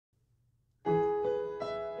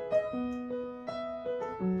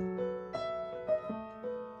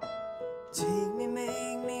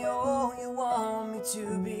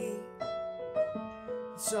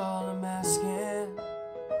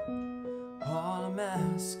I'm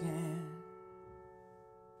asking.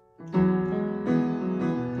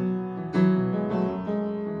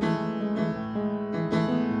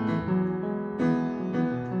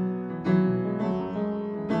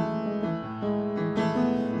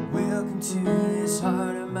 Welcome to this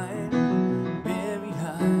heart of mine, buried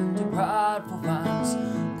behind the prideful vines,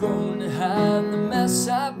 grown to hide the mess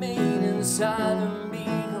I've made inside of me.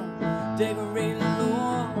 Decorate the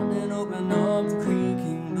Lord and open up the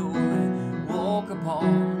creaking door and walk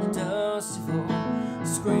upon the dusty floor.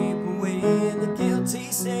 Scrape away the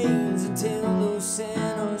guilty stains until no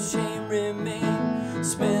sin or shame remain.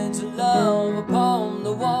 Spend your love upon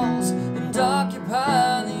the walls and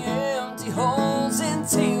occupy the empty holes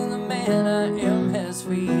until the man I am has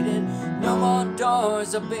faded. No more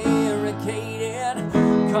doors are barricaded.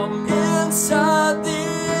 Come inside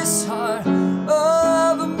this heart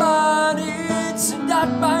of mine, it's not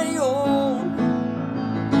my own.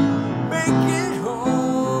 Make it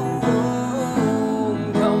home.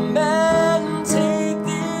 Come and take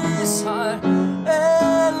this heart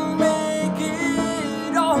and make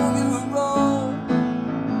it all your own.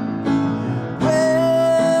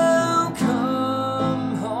 Welcome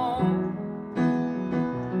home.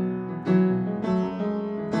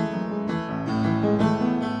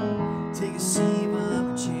 Take a seat, pull up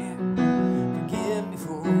a chair. Forgive me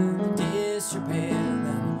for the disrepair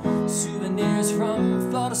and souvenirs from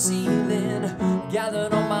floor to ceiling,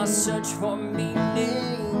 gathered on my search for meaning.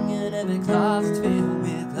 And every closet's filled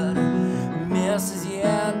with clutter, messes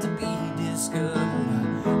yet to be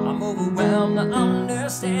discovered. I'm overwhelmed to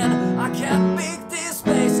understand I can't make